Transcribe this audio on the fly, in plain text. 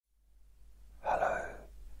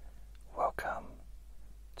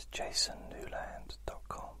to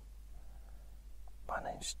jasonnewland.com. My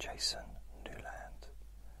name's Jason Newland.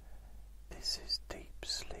 This is Deep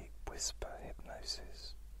Sleep Whisper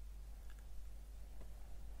Hypnosis.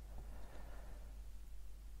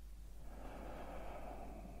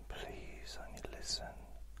 Please only listen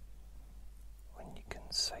when you can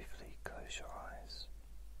safely close your eyes.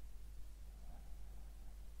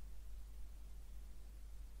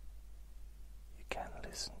 You can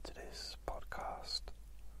listen to this podcast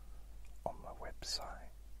on my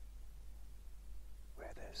website,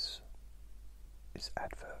 where it's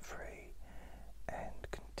advert free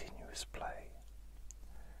and continuous play.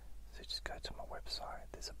 So just go to my website,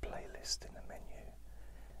 there's a playlist in the menu.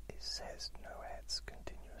 It says no ads,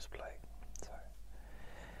 continuous play. So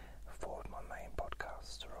 4 of my main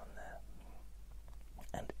podcasts are on there.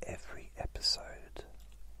 And every episode,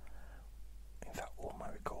 in fact all my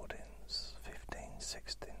recordings, 15,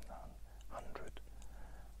 16, 100,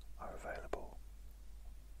 are available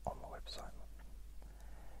on my website.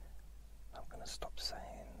 I'm going to stop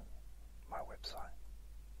saying my website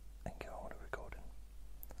and get on with the recording.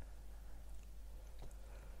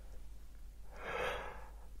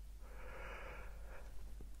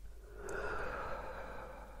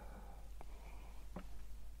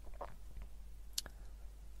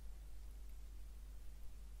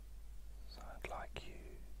 So I'd like you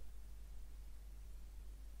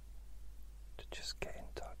to just get in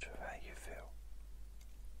touch with how you feel.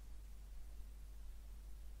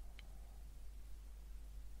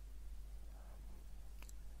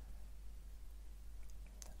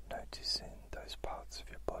 Noticing those parts of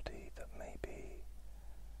your body that maybe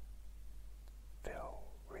feel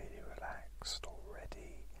really relaxed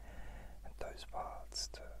already, and those parts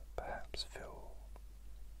that perhaps feel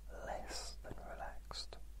less than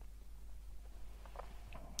relaxed.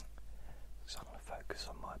 So I'm going to focus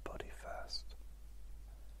on my body first.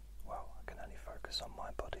 Well, I can only focus on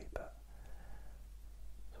my body, but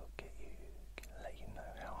sort of let you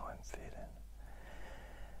know how I'm feeling.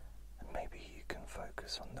 And maybe you can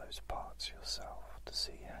focus on those parts yourself to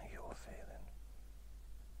see how you're feeling.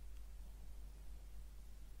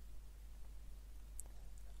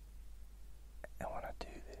 And when I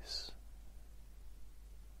do this,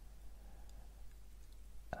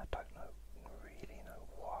 and I don't really know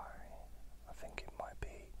why, I think it might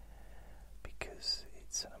be because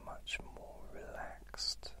it's in a much more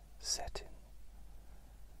relaxed setting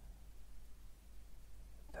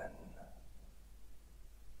than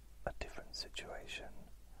a different situation.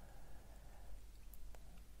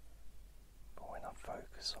 But when I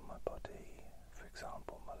focus on my body, for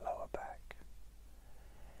example my lower back,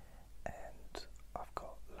 and I've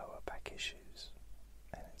got lower back issues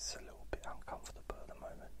and it's a little bit uncomfortable at the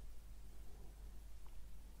moment,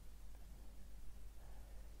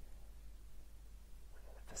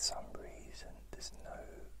 for some reason there's no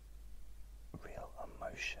real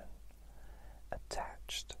emotion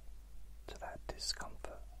attached to that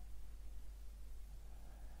discomfort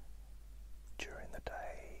during the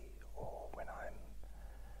day, or when I'm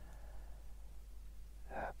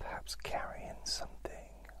perhaps carrying something.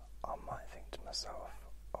 I might think to myself,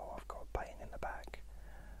 oh, I've got a pain in the back,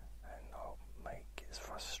 and I'll get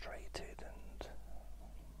frustrated and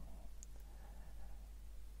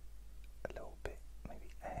a little bit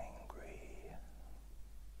maybe angry,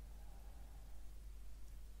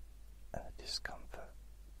 and the discomfort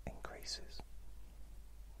increases.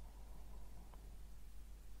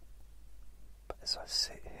 But as I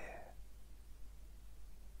sit here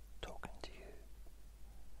talking to you,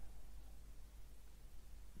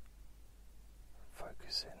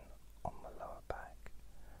 focusing on my lower back,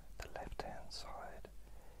 the left hand side,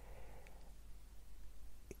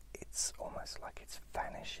 it's almost like it's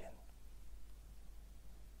vanishing.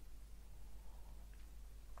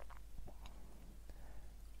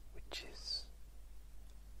 Which is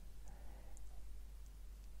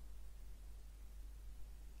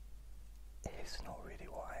it's not really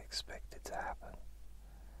what I expected to happen.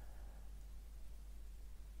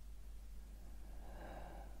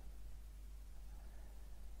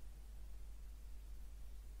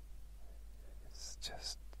 It's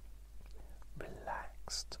just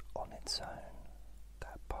relaxed on its own,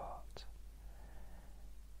 that part.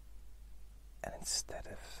 And instead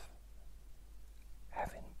of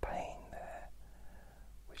having pain there,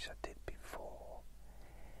 which I did before,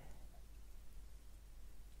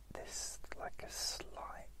 there's like a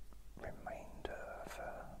slight remainder of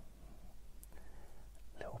a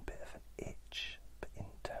little bit of an itch, but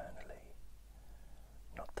internally,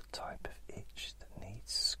 not the type of itch that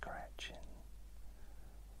needs scratching,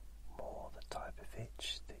 more the type of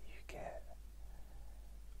itch that you get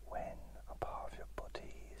when a part of your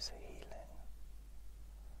body is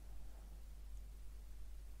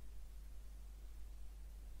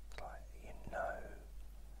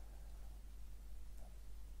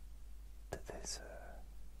there's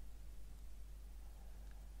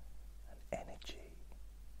an energy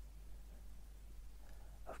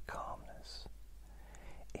of calmness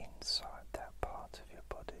inside that part of your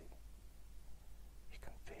body. You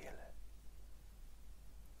can feel it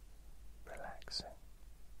relaxing,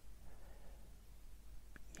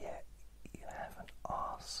 yet you haven't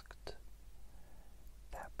asked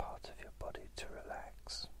that part of your body to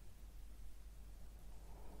relax.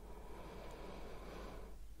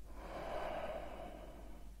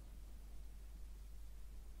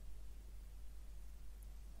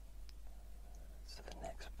 So the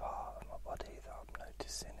next part of my body that I'm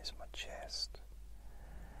noticing is my chest.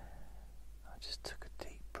 I just took a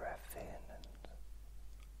deep breath in and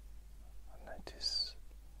I notice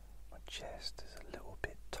my chest is a little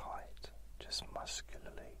bit tight, just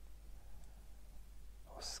muscularly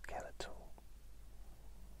or skeletal.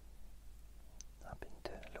 I've been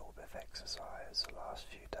doing a little bit of exercise the last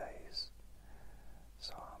few days,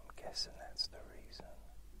 so I'm guessing that's the reason.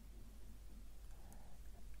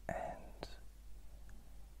 And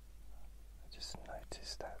I just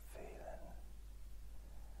noticed that feeling.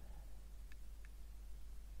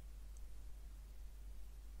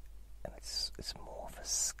 And it's more of a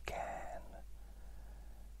scan.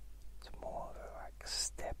 It's more of a like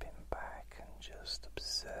stepping back and just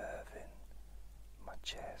observing my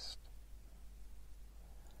chest.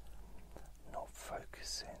 Not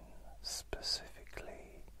focusing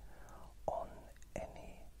specifically on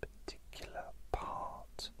any particular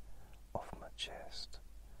part of my chest.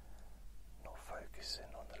 Not focusing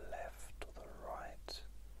on the left or the right.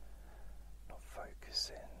 Not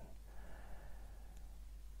focusing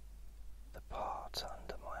the part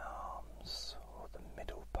under my arms or the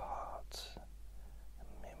middle part,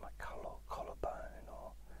 my collarbone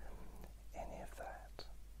or any of that.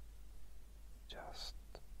 Just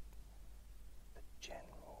the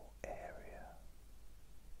general area.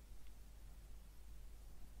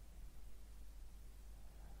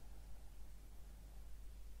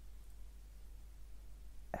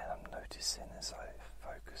 And I'm noticing as I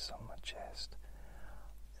focus on my chest,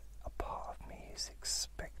 a part of me is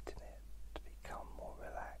expecting it to become more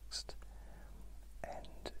relaxed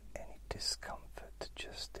and any discomfort to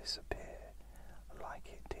just disappear like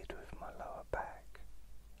it did with my lower back.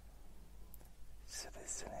 So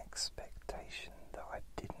there's an expectation that I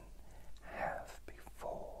didn't have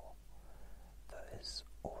before that has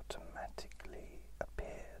automatically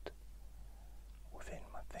appeared within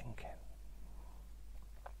my thinking.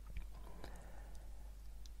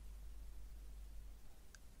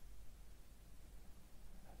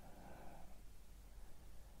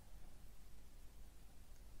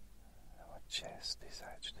 My chest is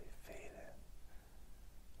actually feeling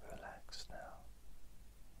relaxed now.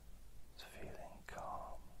 It's feeling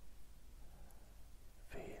calm,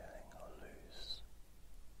 feeling loose.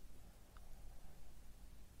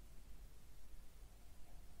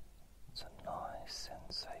 It's a nice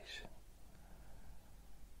sensation.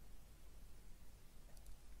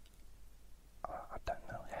 I don't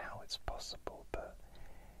know how it's possible, but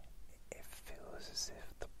it feels as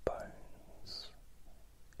if the bones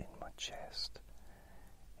in my chest,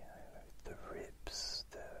 the ribs,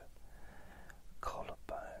 the collarbone,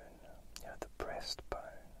 the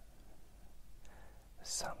breastbone, has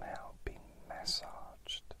somehow been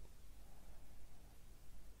massaged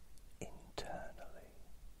internally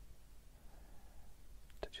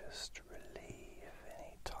to just relieve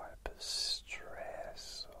any type of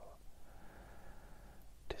stress or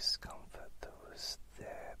discomfort that was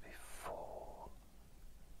there before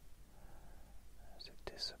as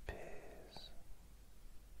it disappears.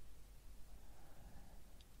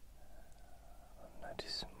 I'm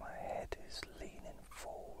noticing my head is leaning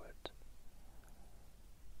forward.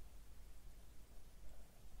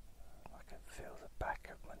 I can feel the back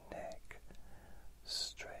of my neck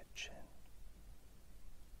stretching.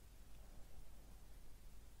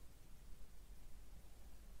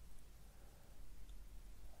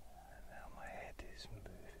 And now my head is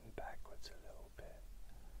moving backwards a little bit.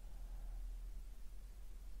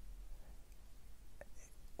 It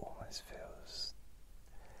almost feels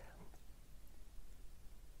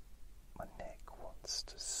my neck wants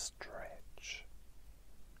to stretch.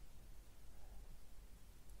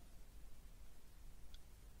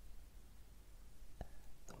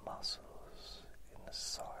 The muscles in the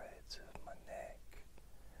sides of my neck,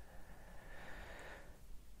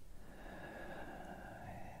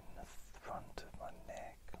 in the front of my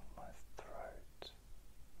neck, my throat,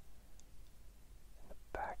 in the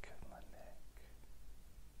back of my neck,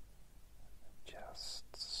 just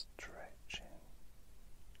stretching.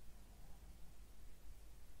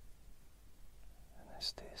 And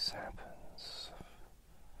as this happens, sense of,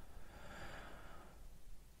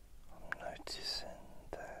 I'm noticing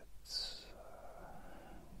that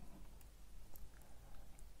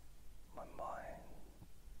my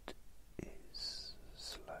mind is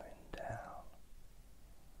slowing down,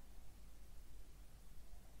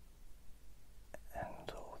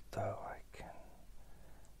 and although I can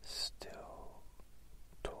still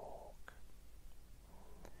talk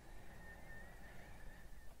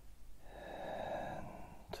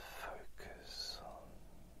and focus on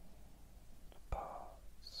the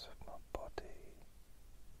parts of my body,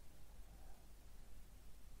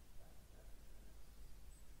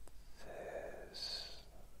 there's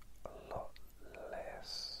a lot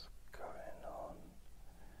less going on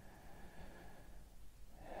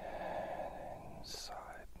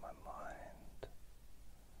inside my mind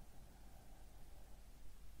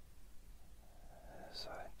as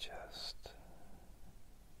I just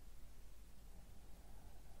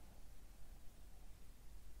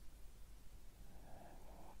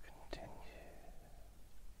continue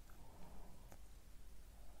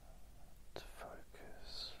to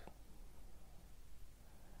focus,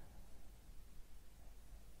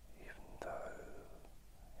 even though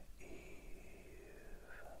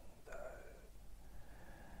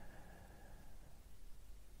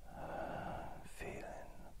I'm feeling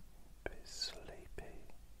a bit sleepy.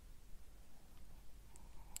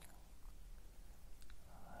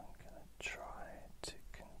 I'm going to try to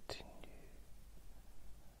continue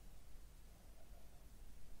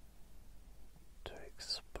to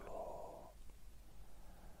explore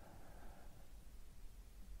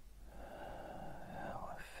how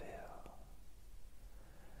I feel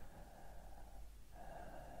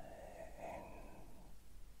in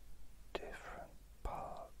different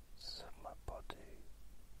parts of my body.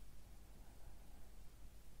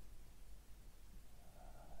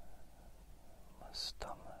 My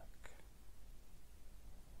stomach,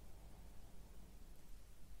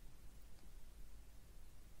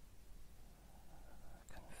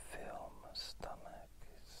 I can feel my stomach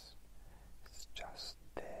is just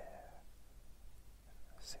there.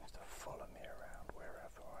 It seems to follow me around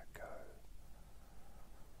wherever I go.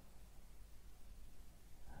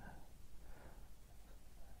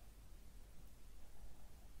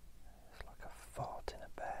 It's like a fart in a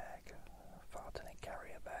bag, a fart in a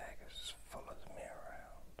carrier bag. It just follows me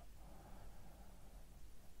around.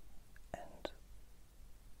 And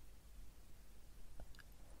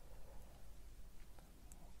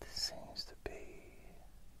this seems to be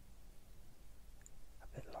a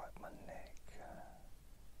bit like my neck,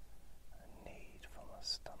 a need for my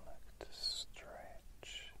stomach to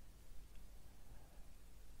stretch,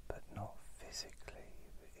 but not physically,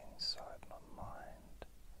 but inside my mind,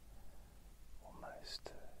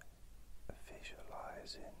 almost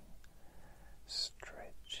visualizing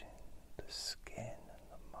stretching the skin and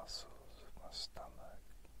the muscles of my stomach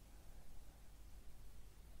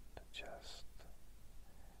to just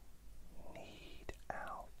knead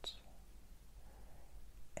out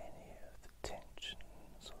any of the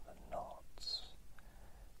tensions or the knots,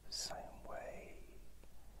 the same way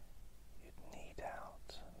you'd knead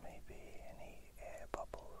out maybe any air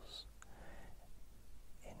bubbles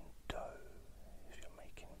in dough if you're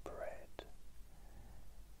making bread.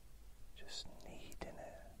 Just kneading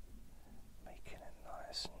it, making it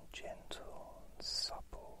nice and gentle and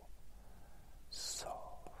supple,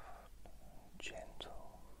 soft and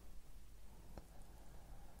gentle.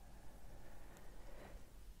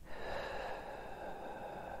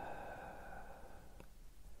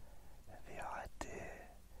 And the idea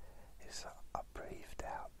is that I breathed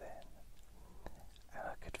out then, and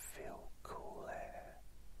I could feel cool air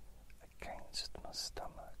against my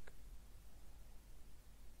stomach.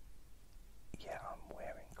 Yeah, I'm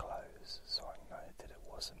wearing clothes, so I know that it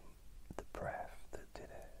wasn't the breath that did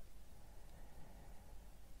it.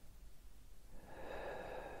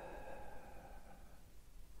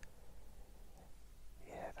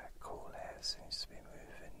 Yeah, that cool air seems to be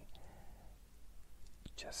moving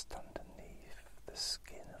just underneath the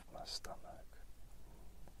skin of my stomach.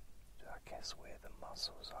 I guess where the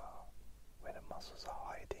muscles are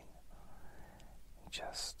hiding. And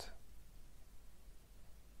just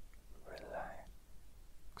relaxing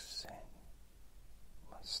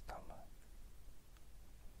my stomach.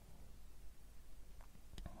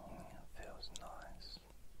 It feels nice.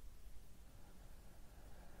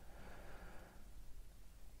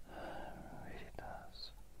 It really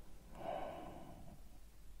does.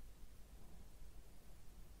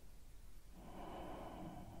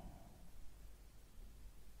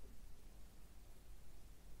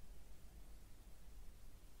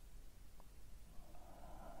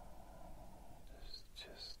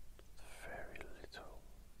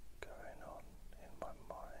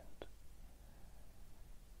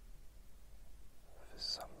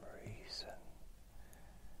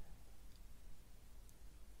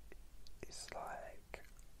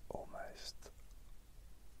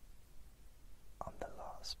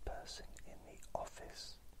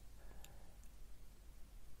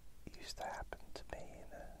 used to happen to me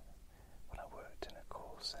when I worked in a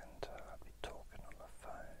call centre. I'd be talking on the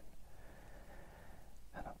phone,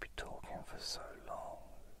 and I'd be talking for so long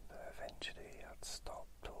that eventually I'd stop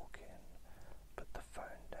talking, put the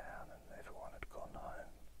phone down, and everyone had gone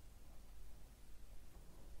home.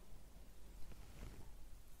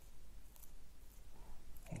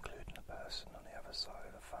 Including the person on the other side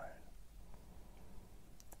of the phone.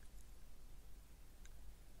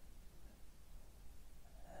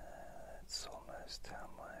 It's almost how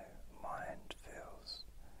my mind feels.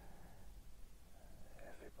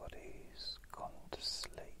 Everybody's gone to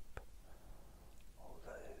sleep. All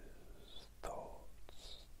those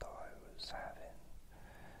thoughts that I was having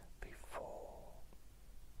before,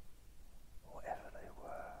 whatever they were,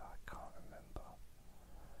 I can't remember.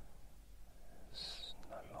 It's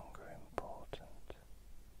no longer important.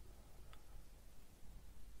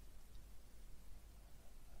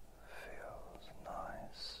 Feels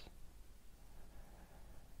nice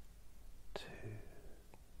to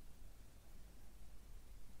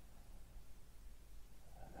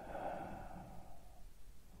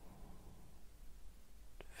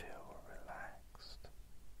feel relaxed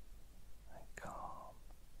and calm.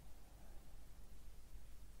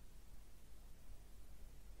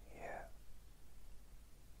 Yeah,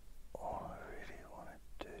 all I really want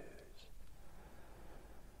to do is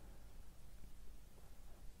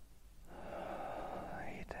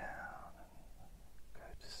lay down and go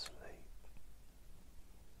to sleep.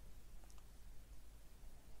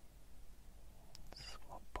 So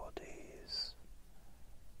my body is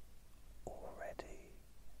already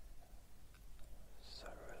so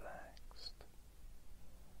relaxed.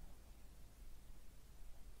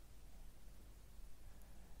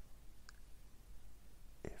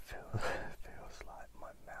 It feels like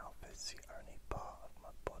my mouth is the only part of my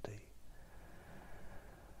body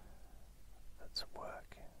that's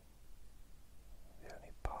working, the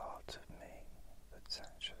only part of me that's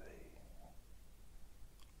actually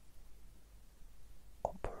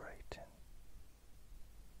operating.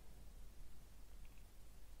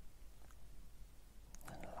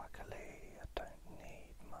 And luckily I don't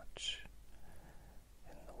need much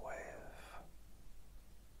in the way of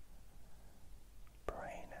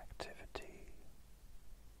brain activity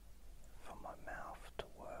for my mouth to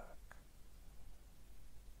work.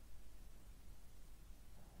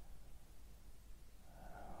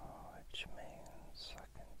 Which means I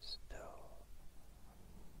can still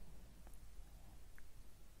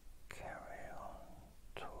carry on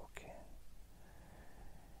talking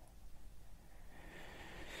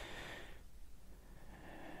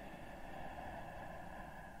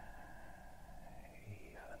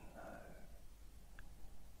even though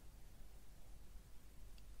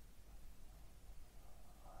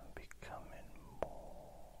I'm becoming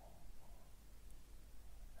more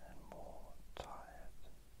and more tired,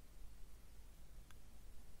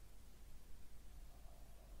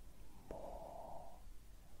 more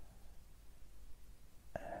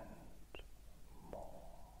and more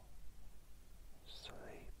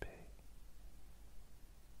sleepy.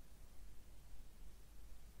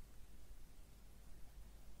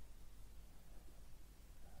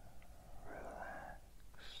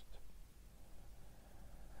 Relaxed.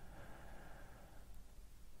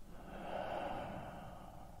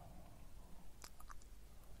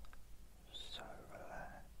 So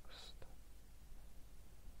relaxed.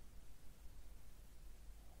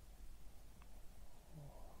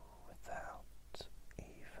 Without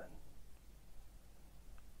even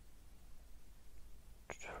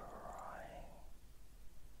trying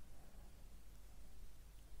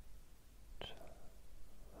to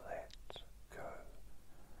let go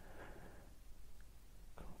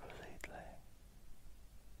completely.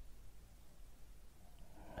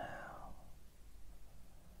 Now,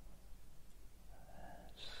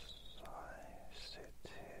 as I sit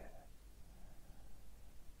here,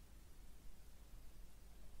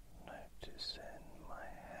 noticing my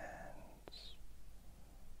hands,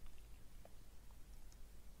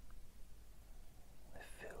 they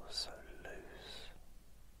feel so loose.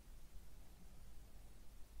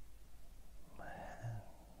 My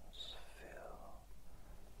hands feel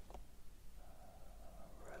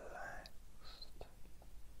relaxed.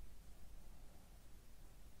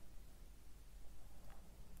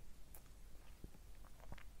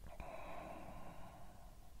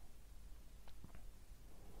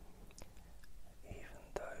 Even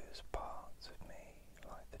those parts of me,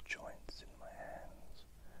 like the joints in my hands,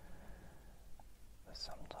 that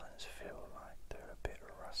sometimes feel like they're a bit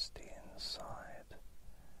rusty inside,